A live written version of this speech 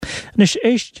Nis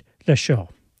éist le seo.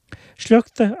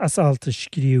 Sleachta as alta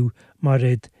scríobh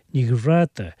Mairéad Ní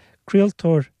Ghráda,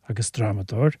 craoltóir agus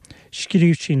dramadóir,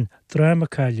 scríobh sin drama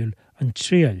cailliúil an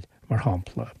tríal mar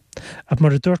hampla. Ab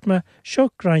mar a dúirt me, seo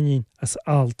grainnín as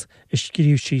alt is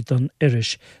scríobh siad don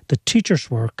iris The Teacher's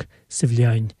Work sa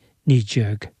bhliain ní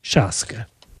Ghráda.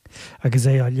 Agus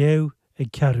é a léamh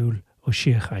ag Seán Ó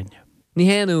Síocháin. Ní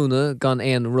héanúna gan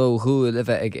éon róthúil a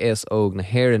bheith ag óg na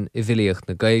hÉireann I filíocht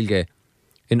na Gaeilge.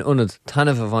 In unad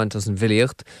tanmh a bhaint as an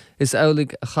filíocht, is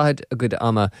amhlaidh a chaid a gcuid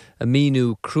ama a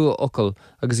míniú crua ocail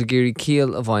agus a géirí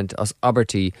ciall a bhaint as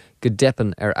abertí go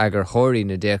deapan agar thóirí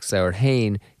na déachsair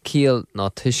hain ciall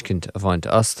ná tuiscint a bhaint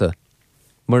asta.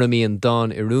 Mar a míon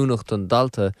dán iarúnacht an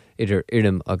Dánta idir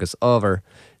irim agus ábhar,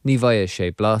 ní bhaidh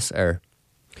sé blas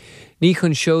Ní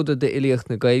chun seoda de ilíocht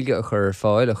na Gaeilge a chur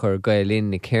fáil a chur Gael-Linn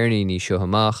na cairní ní seo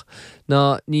amach,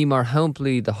 ná ní mar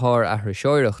hamplaí de thar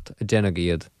aithriseoireacht a dénach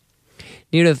iad.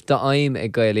 Ní raibh de aim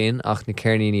ag Gael-Linn ach na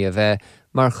cairníní a bheith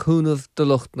mar chúnamh do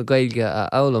lucht na Gaeilge a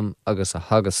eolam agus a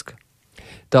hagasc.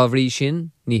 Dá bhrí sin,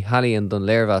 ní halíonn don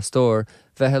léamh stór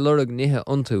bheith lorg nithe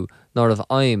iontu ná raibh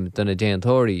aim don na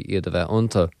déantóirí iad a bheith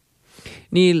ionta.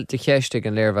 Níl de cheiste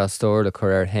an léamh stór le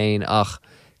chur hain ach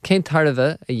cén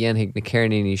tarbheith a dhéanamh na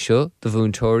cairníní seo do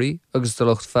bhúntóirí agus do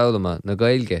lucht fáilama na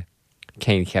Gaeilge.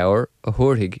 Cén cheabhar a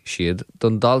thuairthaigh siad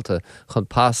don Dánta chun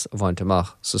pas a bhaint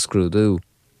amach sa scrúdú.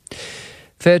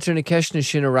 Féidir na ceisna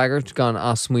sin a ragart gan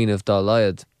asmuoinmh dá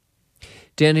laiad.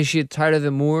 Déanadh siad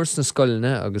tarbheith mór sna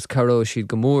scoilne agus caró siad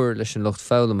go mór leis an lucht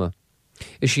fáilama.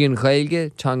 Is sí an Gaeilge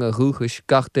teanga dhúchais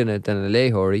gach duine den na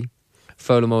léthirí,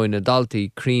 fálamóin na daltaí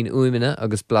crín uimine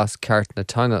agus blas ceart na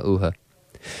teanga utha.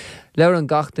 Leir an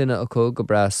gach duine acu go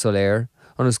bra soléir,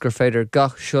 agus gur féidir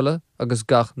gach siúla agus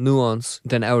gach nuans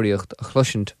den áiríocht a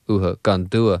chluisint utha gan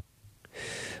dua.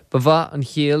 Ba bha an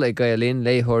chial ag Gael-Linn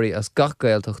léthirí as gach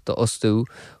gaeltacht do ostú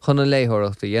chun an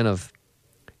léthireacht a dhéanamh.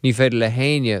 Ní féidir le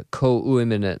héine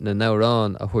có-uimine na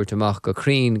nárán a thuirt amach go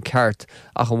crín ceart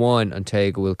a gháin an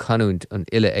té go bhfuil canúint an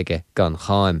ile aige gan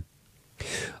cháim.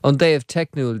 An déobh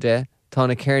teicniúil de tá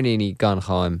na cairníní gan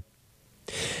cháim.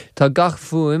 Tá gach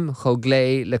fuaim cho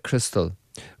glé le crystal,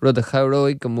 rud a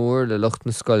chairóigh go mór le lucht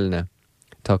na scoilne.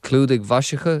 Tá clúdaigh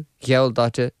bhaisicha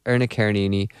geall-date na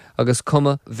cairníní agus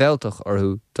cuma bhealtach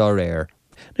orthú dá réir.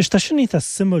 Nis tá sin ítha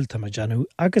simúlta ma deanú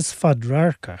agus fad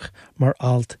ráircach mar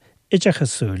alt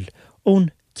idechasúil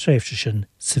ón tréimhse sin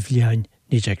sa bhliain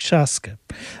ní Ghráda.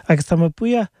 Agus tá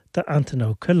buia de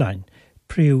Anseo Cuileáin,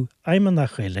 príú aimime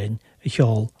nach Gael-Linn a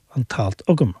cheol an talt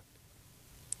ugam.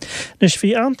 Nis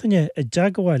bhí Antaine a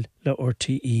deagháil le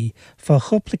RTE fá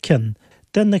chopla cin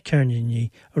den na cairníní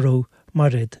ró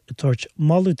Mairéad a tuairt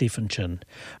máladífan sin,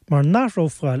 mar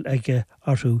nachrófáil aige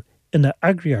arthú ina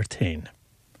agriartain.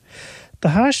 Tá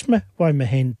háisme bhaid me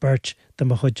héin beirt de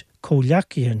mo chuid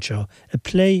cóleacaí anseo a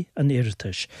plé an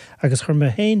iiritas, agus chur me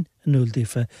héin an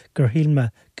úldífa gur hílme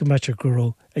go maitir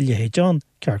goró a léhéideán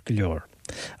ceart go leor.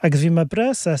 Agus bhí me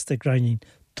bres esta grainín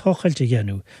tóchailte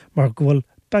dhéanú mar ghfuil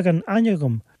bag an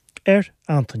aineagam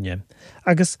Antaine,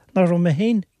 agus ná ro me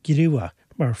héin giriúa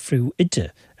mar friú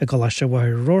ide a go leis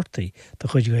bhair rórtaí do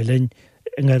chuid Gael-Linn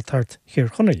in ggheiltart chéir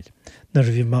chonneil, nar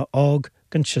bhí me ág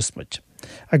gan siosmuid.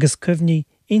 Agus cuimhní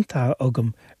ionta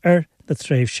agam na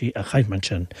tréimhsí a chaidman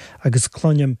sin, agus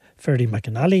clónim Ferdy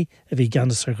McAnally a bhí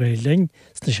ganas ar Gael-Linn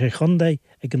sna sé chundaid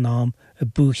ag an nám a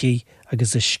búchaí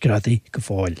agus is scradaí go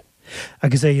fáil.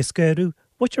 Agus é is scairú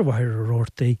bhair bhair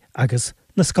rórtaí agus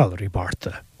na scalarí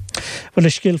barta. Well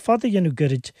is scéal fada dhéanú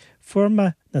gairid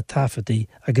forma na tafadaí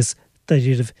agus da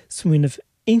riamh smuoinmh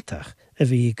iontach a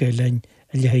bhí Gael-Linn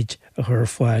a léhéid a chur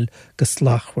fáil go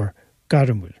slachhar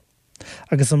garamúil.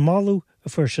 Agus an máú a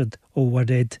fuirsead ó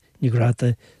Mairéad Ní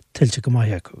Ghráda tiltte go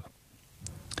maithe acu.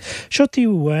 Seo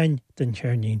tíú bhhain den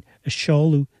chearnín a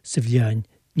seáú sa bhliain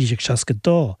ní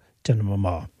Ghráda denna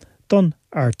má, Dánta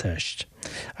Ardteiste.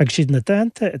 Agus siad na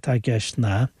Dánta atá gceist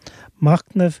ná,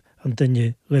 macnamh an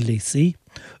duine rilísaí,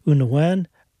 úna bhhain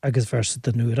agus versa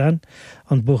den nuaran,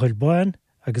 an buchail báin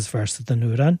agus versa den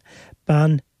nuaran,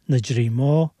 ban na drí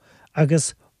má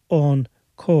agus ón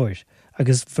cóir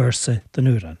agus versa den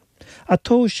nuaran. A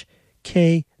tóis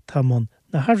cé tamon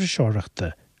na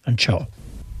hairseoireachta anseo.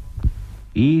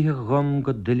 Ihe gom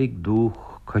go dulig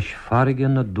dúch cos farige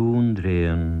na dún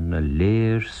dréan na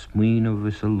léir smuoine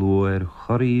vis a luair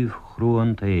choríomh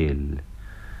chruan tail.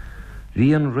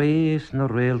 Rí an réis na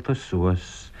réalta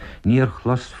suas, níor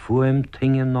chlas fuaim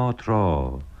tinge ná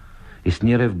trá. Is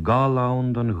níor raibh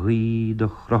gálaun don ghuí de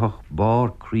chroch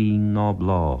bar crín ná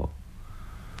blá.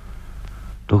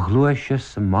 Do gluaise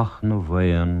samach na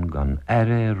bhain gan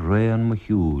réan mo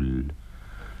hiúl.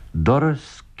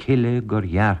 Doras cille gur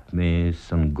jarc me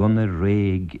san gunna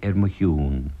réig mo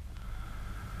hiún.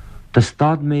 Da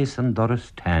stad me san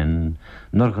doras ten,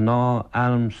 nor gná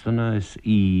almstanna is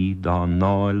dá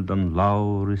náil dan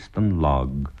laur is dan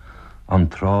lag, an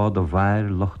trád a bhair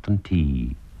locht an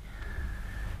tí.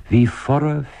 Bhí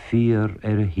forra fír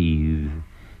a hív,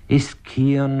 is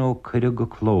cían ó cuire go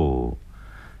cló,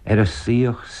 a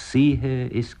síoch síthe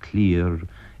is clír,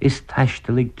 is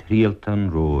taistelig tríalta an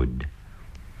ród.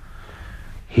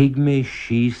 Hig me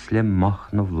síos le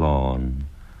mach na bhláin,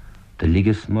 de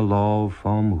ligus me láv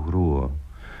am hrua,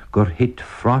 gur hit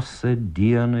frasa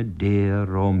diana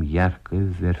déir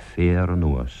jarcah fér an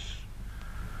uas.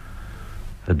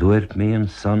 A dúirt me an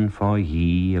san fá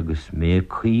hí agus me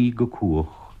chuí go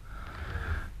cuach,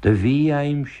 de bhí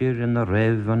aimsir in a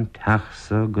raibh an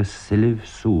teachsa go silibh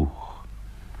súch.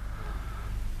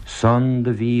 San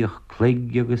de bhíoch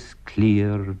clig agus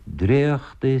clír,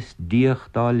 dréocht is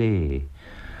díocht á lé,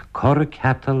 cor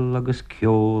catal agus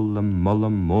ceol a mulla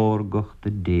mórgach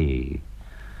de dé.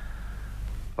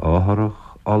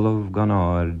 Áharach olav gan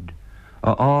ard,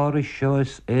 a áris seo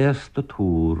is éasta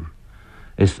túr,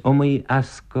 is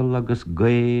ascail agus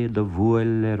gé de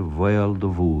bhuail bhail de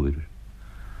bhúr.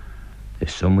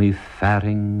 Is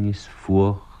ferring is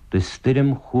fucht, is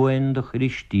styrim chuin de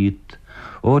christíit,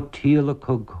 ó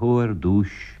tíalach chuir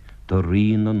dúis, de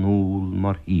rín an núl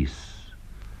mar hís.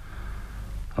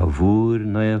 A bhúr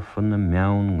naifan na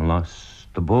Mheán glas,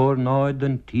 de bór náid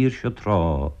an tír se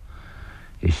trá,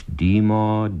 is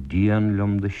dímá dían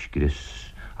lom de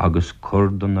scris, agus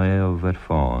curda naif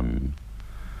fáin.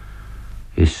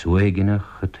 Is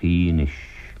weginach a tínis,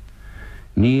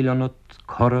 níl anat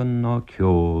coran ná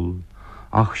ceol,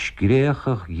 ach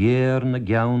scréachach géir na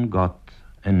gean gat,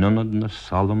 en nunad na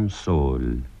salam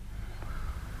sól.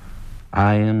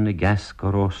 Ayan na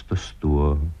gascar os de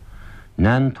stúa,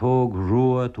 nan tóg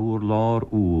ruat úr lár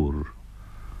úr.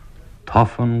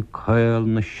 Toffan cael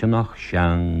na sinach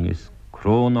seang is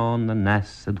crónán na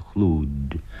nesad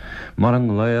chlúd, mar an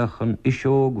gléachan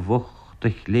isóg vuch de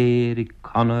chléir I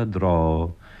canna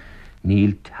drá,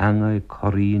 níl tanga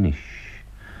chorínis,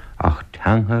 ach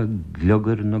tanga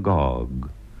glugur na gág.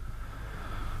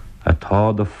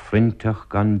 Atá de frintach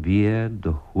gan bia,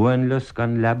 de huanlas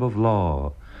gan lebh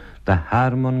lá, de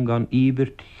herman gan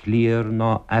ibert chléir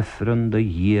ná effran de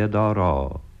hiad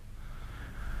rá.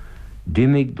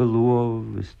 Dimig de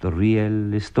luov is de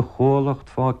riel, is de cholacht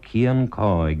fá cian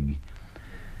cáig,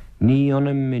 ní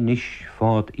onim minis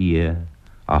fát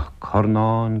ach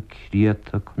carnán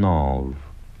críata knáv.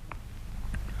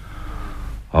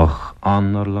 Ach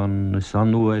anarlan is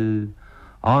anuel,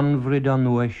 anvrid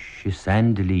anues is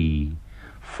endlí,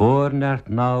 Fórnert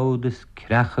nád is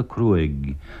crecha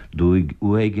cruig, dúig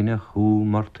uigine chú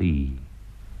martí.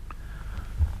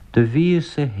 De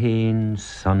vís a héin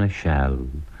sanna shell,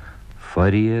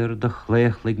 farir de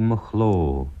chléchlig mo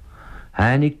chló,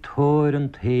 Hannig tóir an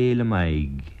téle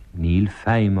meig, níl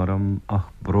feimaram ach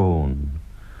brón.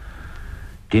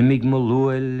 Dimig mo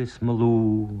luel is mo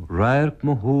lú, rairp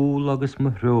mo húl agus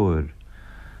mo hrúr,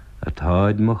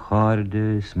 Atáid mo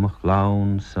charde is mo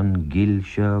chlán san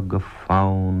gilse go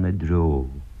fán dró.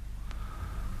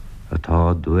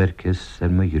 Atá dúircis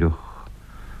mo gruch,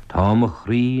 tá mo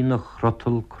chrí na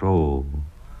chrotal cró.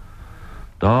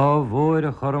 Dá bhóir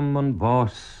a chorm an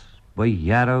bás, ba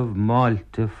dhearmh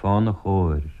máilte fána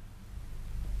chóir.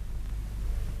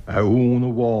 Aún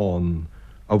a bháin,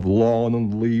 a bhlán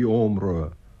an lí ómra,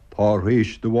 tá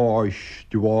réis de bháis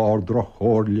de bhár dra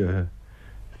chórle,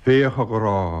 fécha go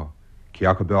rá,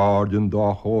 ceach a beardin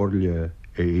dá chórle,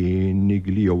 énig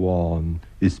lí a bháin,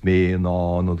 is mé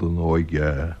ná na don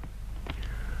óige.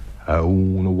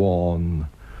 Aún a bháin,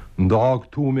 ndag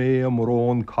tú mé am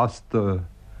rón casta,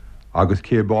 agus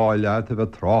cé báile a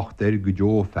bheith tracht go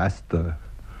deo festa,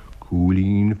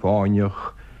 cúlín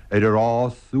fáineach a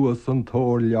rás suas an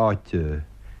tóir leate,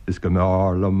 is go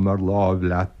mearlam mar láb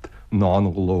leat ná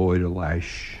an glóir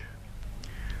leis.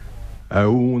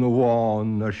 Aún a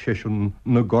bháin sisin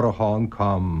na gorachán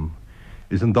cam,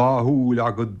 is an dáthúil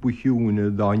agad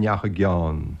buisiúne dá neacha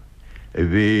gean, a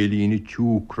bhélín I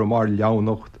túcra mar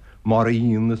leannacht mar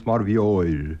íonas mar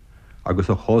bheoir, agus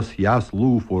a chos jas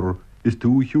lúfor is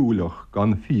tú hiúlach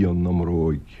gan fian am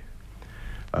róig.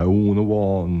 Aún a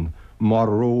bháin mar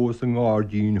rós an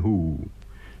gárdín hú,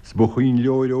 sbuchín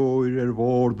leoir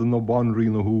bhórdan na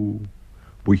banrín a hú,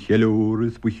 buchelúr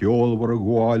is bucheolvar a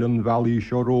gháil an bhelí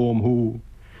seo róm hú,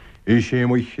 is sé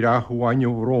mo chreach bhaine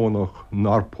bhrónach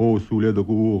nar pósúle a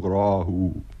gúg rá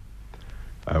hú.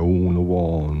 Aún a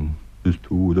bháin is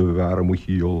tú de bhar mo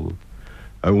chiol,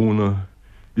 aúna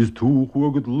is tú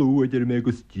chuagad luidir me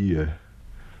gus tí,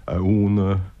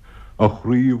 aúna a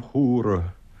chríomh chúra,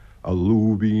 a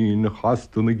lúbín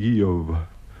chastan na gíomh,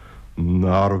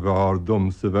 nargar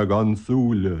dumsa bheith an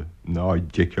súle ná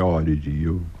deicári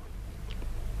díomh.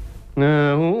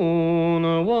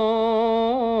 Una bháin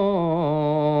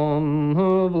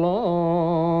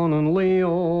bhliain an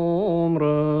léamh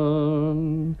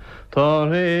tá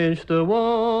réis de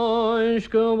bháis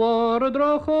go bhar a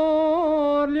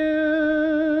dracharle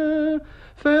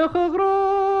fecha grá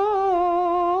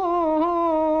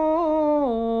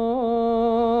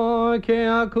ce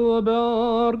acu a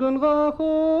bear gan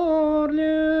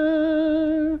gacharle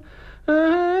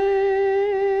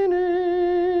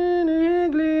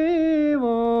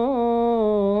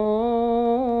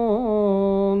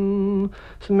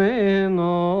Mheán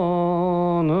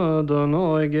don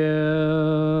oige.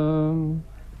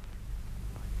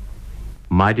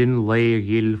 Maidin le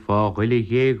gil fá gile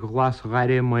hé glas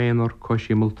gare main or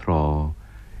cosimil trá.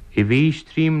 I bhí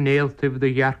strím néaltih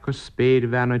de ghearcas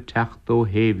spéir bhena techt ó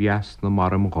héhheas na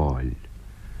mar am gáil.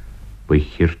 Ba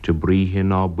chiirte bríthe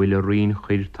ná buile rion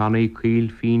chuir tanna cíl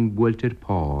fin builtir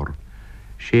pár,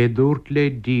 sé dúirt le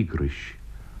dígris,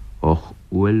 och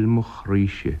uil mo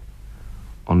chríise,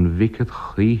 an vicad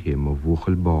chíthe mo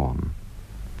bhuachal bán.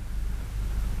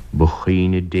 Ba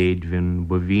chíine déadmhin,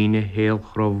 ba bhíine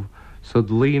héalchrob, sa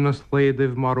dlínas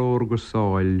léadamh mar ór go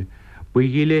sáil, ba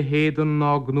dhíle héadan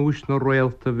ná gnúis na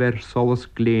réalta ver solas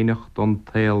gléanacht an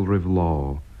tail rih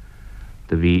lá.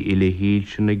 Da bhí ile híl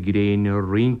sin na gréine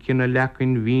rincin na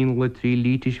lecin bhín le trí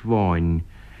lítis bháin,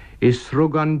 is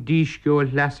rug an díscio a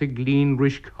leasa glín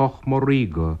risc hoch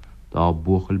moríga dá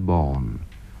buachal bán.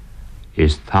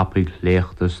 Is tapig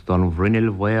léachtas don bhrinil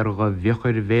bhairga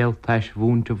bhichar bhéaltais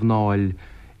bhúnta bhnáil,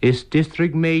 is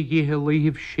distrig méigithe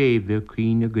líomh séve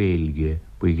cíne gailge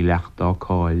buig leachtá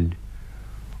cáil.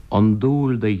 An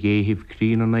dúil de dhéhíh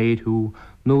crín an éithú,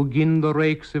 nó gin do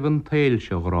réic sa bhan tail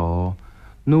se grá,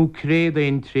 nó créad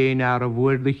ein tréin ar a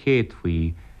bhuair de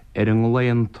chéadfaí an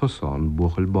léon tusan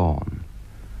buachal bán.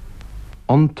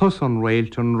 An tusan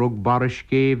réiltan rug bar a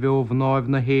scéve ó bhnáibh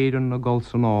na héirean na gal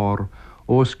san ár,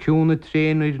 os ciúna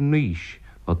tréanaid níos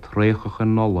a tréchach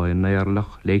an nolla in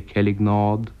éirlach le celig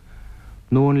nád,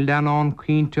 nó an leanán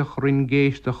cínteach rin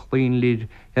géisteach líonlid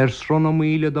sronna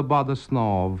míle de bad a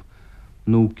snáb,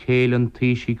 nó célan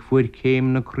tísigh fuair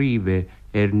céim na críbe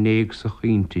néag sa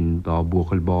chintin dá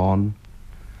buachal bán.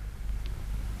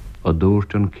 A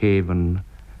dúirt an cévan,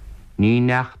 ní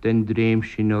necht an dréim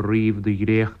sin a riomh de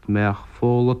grécht meach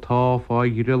fóla táf a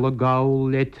grill a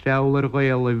gaul le treall ar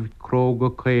ghaeileh cróg a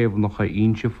cévnach a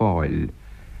inse fáil.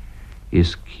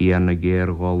 Is cian a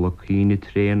géir gáil a cíine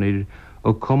tréanair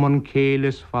a cuman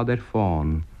célas fad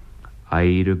fáin,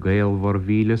 air a gael war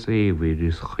vílas éhir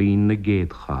is chin na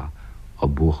géadcha a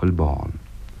buachal bán.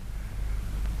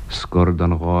 Scord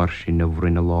an gáir sin a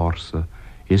bhrinne lársa,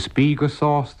 is bí go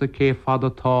sásta cé fad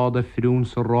atá de friún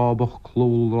sa rábach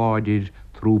clúil ráidir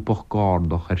trúpach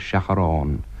gárdach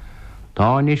seacharán.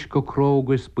 Tá nis go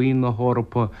crógus bín na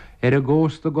hórpa a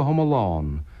ggósta go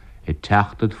homaláin, I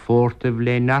teachtad fórtah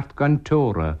le neart gan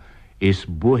tóra is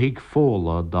buigh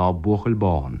fóla dá buachal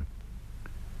bán.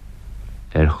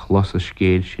 Chlas a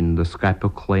scéil sin de scaip a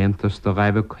cléantas de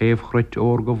raibh céimhchrit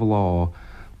ór go bhlá,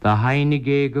 de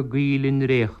hainnig go gílinn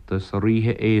réachtas a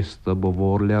ríthe éasta ba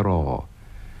bhór le rá.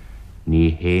 Ní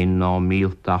héin ná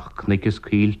míltach cnicas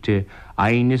cílte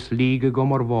ainis líga go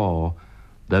mar bhá,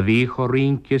 da bhí cho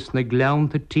rincas na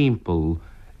gleanta timppel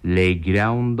le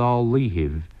grean dá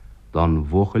líhih dan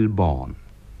bhuachal bán.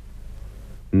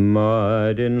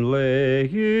 Maidin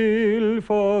leil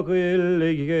fogil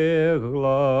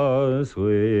glas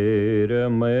wir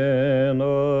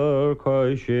menor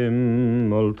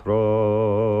koishim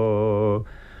ultra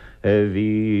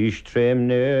vish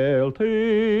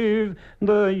tremneltiv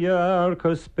de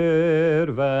jarka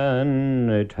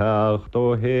spervan tacht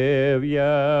o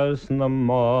hevjas na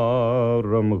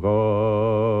marum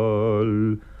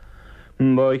gal.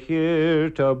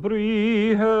 Bachir ta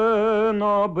bríhe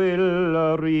na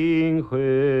billa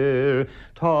ringchir,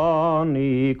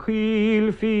 tani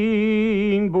cíl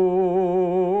fin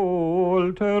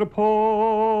bolter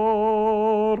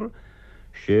por.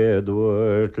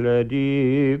 Sjedwert le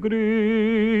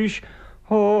digrish,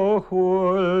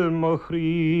 hochwol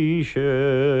machrische,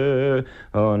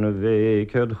 an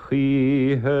vekad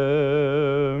chihe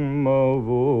ma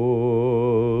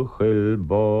vuchel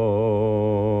bon.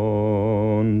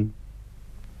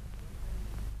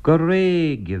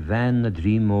 Goré gewen na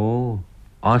drímó,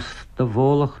 as de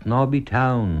bhólach nábí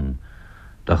town,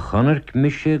 de chunarc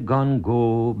mise gan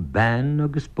go ben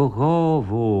agus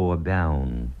bogáhó a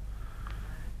bean.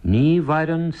 Ní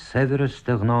bhairan severas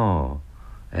de gná,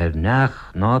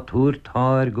 nach ná túr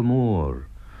táir gomór,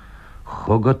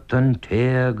 Chugad an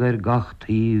teag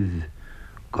gachtaíh,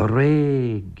 go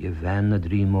réig bhean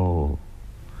drímó.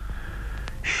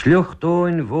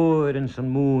 Sleachtóin mhór in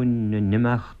san mún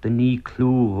nimach den ní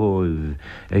clúthóibh,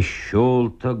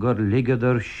 seolta gur ligad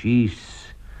ar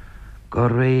síos, go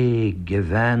réig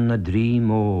bhean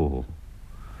drímó.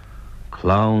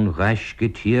 Clán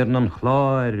ghaisce tír an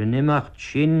chláir, nimach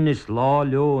sin is lá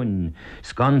leon,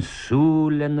 sgan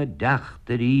súl na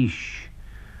deachta ríis,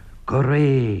 go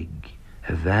réig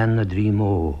bhean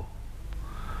drímó.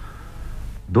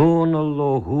 Dónal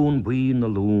ó hún buín a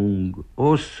lung,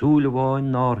 ó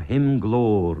súlháin nar him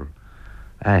glór,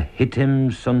 a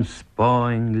hitim san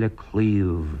spáin le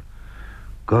clíomh,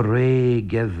 go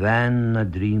réig bhean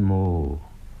drímó.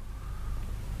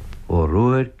 Ó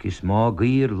ruirc is má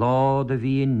gír lád a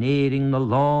bhí néring na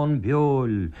lán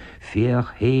beol,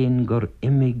 fiach héin gur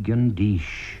imig an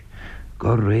díis,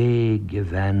 go réig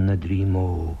bhean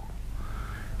drímó.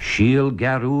 Síl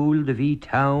garúil de bhí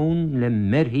town le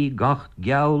merthaí gacht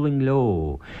geabhaling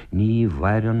leo, ní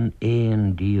bhaireann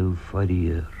éon díal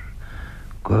farír,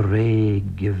 go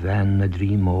réig bhean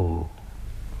drímó.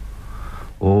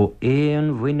 Ó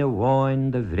éon bhuine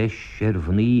bháin de bhreis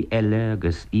bhní eile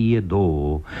agus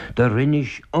iadó, de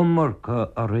rinneis umarcha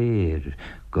a réir,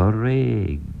 go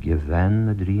réig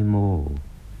bhean drímó.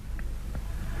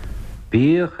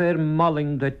 Bíoch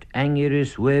malling dat engir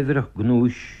is weverach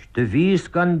gnúis, de vís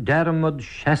gan dermod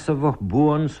sesamhach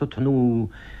buan sa tnú,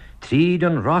 tríd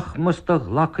an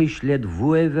rachmastach lachis led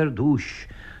wever dúis,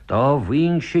 da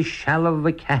bhín sé sealamh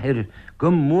a ceir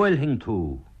go múilhing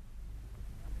tú.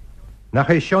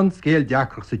 Nach Seán scéal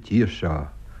deacrach sa tír seo,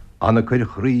 anna chuir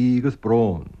chrí agus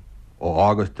brón,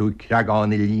 ó agus tú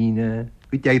creagán I líne,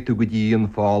 go deag tú go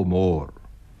dtíon fáil mór.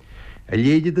 A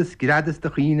léidir de scradas de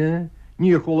chíne,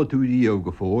 ní chola tú ríomh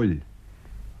go fóil,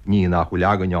 ní nach bhfuil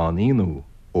agan áníú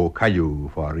ó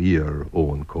caiú far ír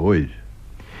ón cóir.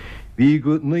 Bhí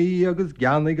go naí agus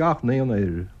geanna gach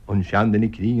néanair an seandan I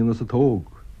críanna sa tóg,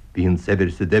 bhíon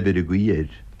sebir sa debir I gcuir,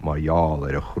 mar jáal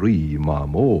a chrí má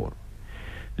mór.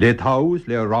 Le tás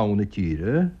le rána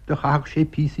tíre de chaach sé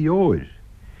písaí óir.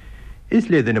 Is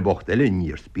le dana bocht eile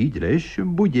níor spíd leis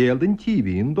budéal den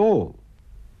tíbhíon dól.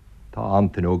 Tá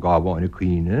antain ó gábháin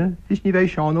cuine is ní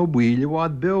bheith Seán ó buile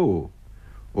bhád beo.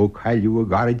 Ó caiú a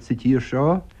garaid sa tír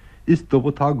seo is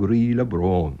dobatá grí le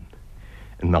brón.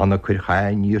 An anna chuir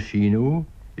chain níor sinú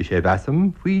is sé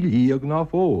bheasam faoi líag ná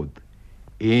fód.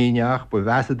 Éineach ba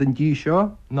bheasa den dí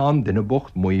seo ná an duine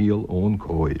bocht muil ón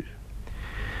cóir.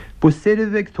 Bu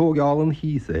séidir bheith tógáil an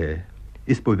híos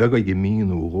is bu bheith go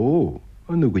míonú ró,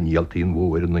 an nu go níaltaíon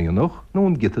mhóir an íonach nó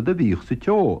an gita de bhíoch sa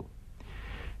teol.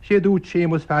 sé dút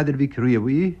sémas feidir bhí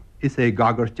críomhaí is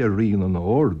gagarte rion an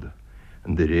ord,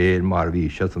 an de réir mar bhí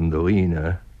se an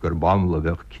doíine gur bamla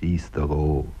bheith Crísta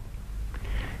ró.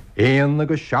 Éan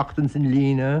agus seachtain san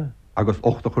líne agus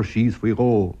 8 chur síos faoi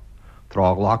ró,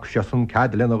 trá lach se an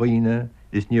cad lena roiine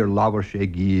is níor labhar sé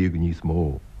gíag níos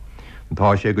mó.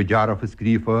 Tá sé go dearmh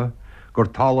scrífa gur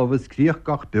talamh scríoch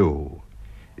gach beo,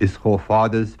 is cho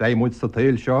fadas bheimmuid sa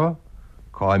tail seo,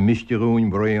 cá misteirún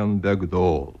brean beg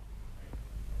dól.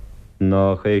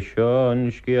 Nach Seán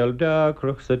scéal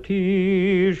deacrach sa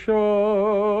tír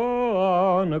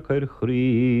seo, anna chuir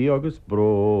chrí agus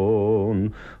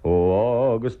brón,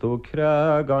 ó agus tú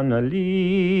creag anna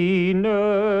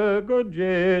líne, go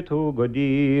dé tú go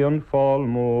dí an fáil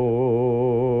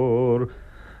mór.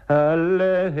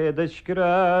 Lehéad a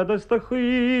scradas de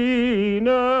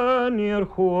chuoine, níor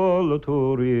chóla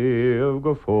tú riamh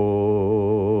go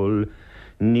fóil.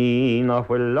 Ní nach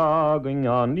bhfuil lágan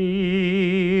an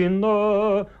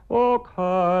lína, ó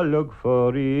chailg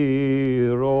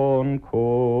farír ón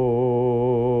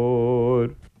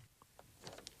cóir.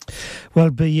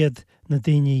 Well b'iad na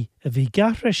daoine a bhí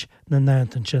gathris na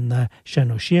ndánta sin na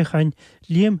Seán Ó Síocháin,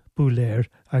 Liam Budhlaeir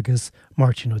agus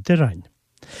Máirtín Ó Direáin.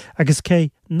 Agus cé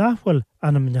nachhfuil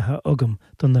anamnethe agam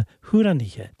don na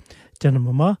huairáníthe, déanam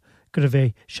má gur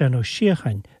bheith Seán Ó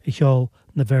Síocháin I cheol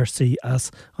na bhérsaí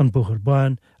as an búchar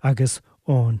bán agus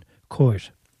ón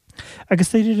cóir.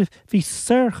 Agus éidir bhí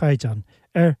saor chaideán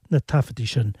na taifidí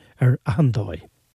sin a handóid.